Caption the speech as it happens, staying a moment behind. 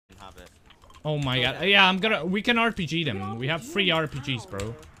have it. Oh my god. Yeah, we can RPG them. We have 3 RPGs,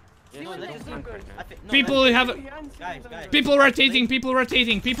 bro. Yeah, no, let's no, people have... Guys. People rotating, people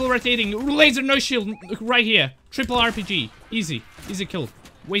rotating, people rotating. Laser, no shield, right here. Triple RPG. Easy. Easy kill.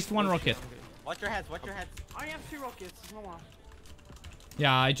 Waste 1 rocket. Watch your heads, watch your heads. I only have 2 rockets, no more.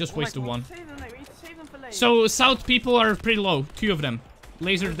 Yeah, I just wasted 1. Save them, mate. We need to save them for later. So, south people are pretty low. 2 of them.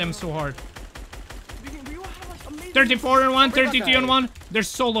 Lasered them so hard. We all have like amazing... 34 on 1, 32 on 1. They're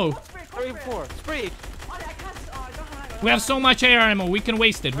so low. 34. Spray. We have so much AR ammo. We can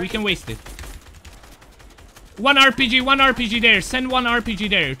waste it. We can waste it. 1 RPG there. Send 1 RPG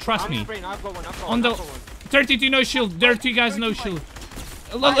there. Trust me. On the 32 no shield. There are 2 guys no shield.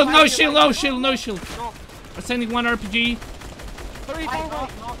 No shield, no shield, no shield. I'm sending 1 RPG.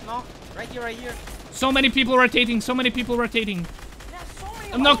 No. Right here. So many people rotating. So many people rotating.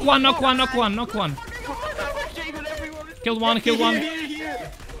 Knock one. Killed 1.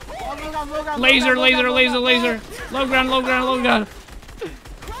 Laser. Low ground.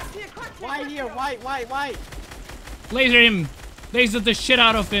 Why here? Why? Laser him. Laser the shit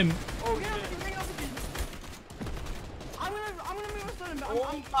out of him.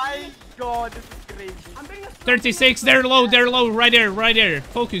 Oh my god, this is crazy. 36, they're low, right there.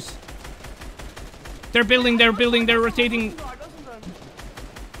 Focus. They're building, they're rotating.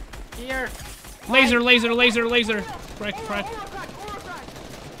 Here. Laser. Crack.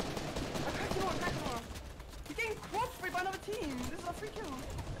 You're getting crossed by another team. This is a free kill.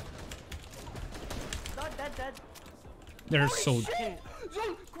 Dead. They're so... Zone!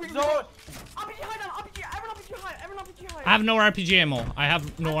 Zone! RPG high. Everyone RPG high. I have no RPG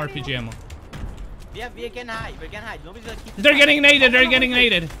ammo. Yeah, we're getting high. Nobody's gonna keep... They're getting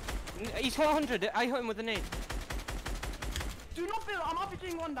naded. He's 400. I hit him with a nade. Do not build. I'm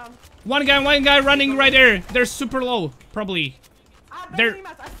RPGing 1 down. One guy running right there. They're super low, probably. They're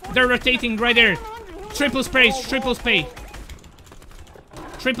rotating right there. Triple spray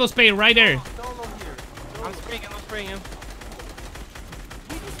right there. I'm spraying him.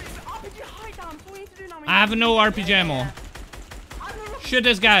 RPG high down. That's what we need to do now. I have no RPG ammo. Shoot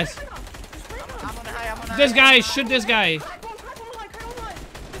this guy. Shoot this guy.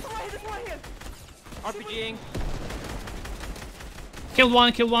 RPGing. Kill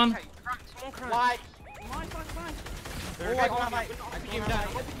one. Why? RPG him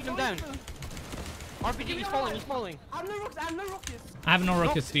down. RPG, he's falling. I have no rockets. I have no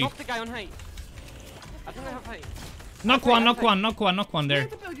rockets, Steve. Knock the guy on height. I think I have height. Knock one there.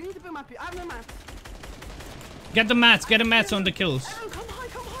 You need to build Mappy. I have no mats. Get the mats on the kills. Come high.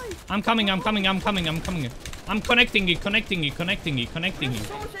 I'm coming. I'm connecting you. We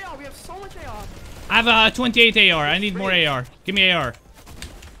have so much AR. I have 28 AR. I need more AR. Give me AR.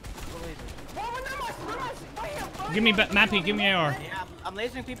 Give me Mappy. Give me AR. Yeah, I'm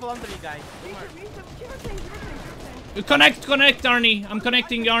lasering people under you guys. Connect, Arnie. I'm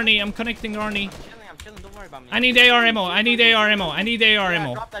connecting Arnie. I'm chilling. Don't worry about me. I need AR ammo. I need AR ammo.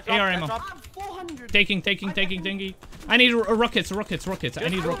 Drop that, AR ammo. 400. Taking. I need rockets. I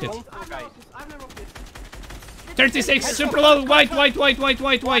need rockets. 36. Super low. White. Why?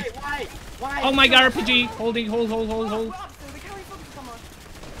 Oh my god, RPG. Holding. Hold.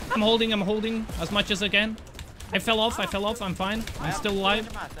 I'm holding as much as I can. I fell off. I'm fine. I'm still alive.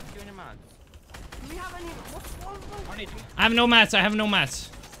 Do we have any? I have no mats. I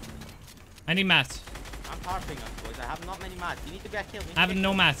need mats. I'm tarping us, boys. I have not many mats. You need to get killed. I have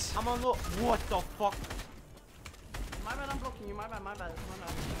no mats. I'm on low. What the fuck? My bad, I'm blocking you. My bad.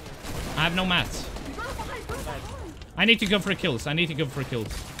 I have no mats. I need to go for kills. Yeah, I'm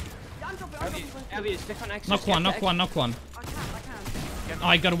dropping. Elliot, stick on X. Knock one. I can. Oh,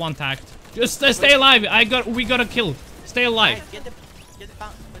 I got 1 tagged. Just stay alive. We got a kill. Stay alive. Get the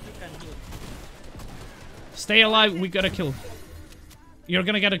bazooka and heal. Stay alive. We got a kill. You're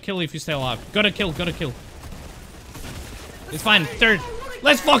gonna get a kill if you stay alive. Got a kill. It's fine. 3rd.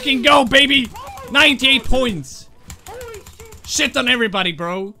 Let's fucking go, baby. 98 points. Shit on everybody,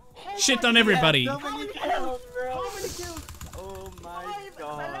 bro. Shit on everybody. So many kills, bro. How many kills? Oh my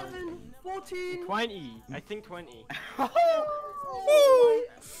god. 11, 14. 20. I think 20.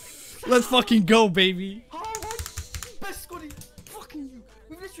 Let's fucking go, baby. Best squad. Fucking you.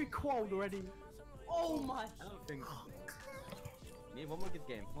 We've literally qualled already. Oh my. I don't think. Need one more good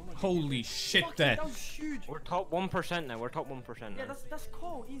game. Holy shit, Fuck, that. that was huge. We're top 1% now. Yeah, that's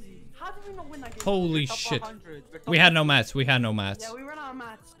cool. Easy. How did we not win that game? Holy Top shit. 100. We had no mats. Yeah, we ran out of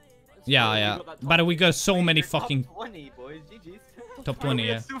mats. Yeah. But we got so many fucking Top 20, boys. GG's. top 20,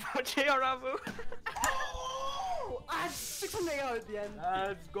 yeah. Super JR Abu. I had 600 AR at the end.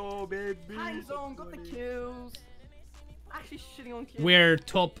 Let's go, baby. Hands on, got the kills. actually shitting on kids. We're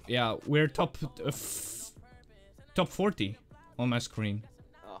top, yeah, we're top, top 40 on my screen.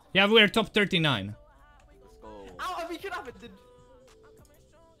 Oh, Yeah, we're top 39. let's go. Ow, we could have it.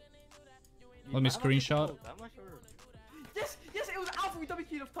 Let me screenshot. I'm not sure. Yes, yes, it was Alpha. We double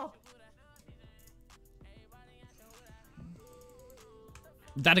killed up top.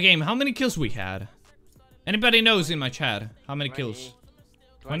 That game, how many kills we had? Anybody knows in my chat how many kills?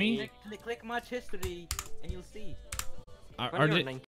 20? Click match history and you'll see. Are they?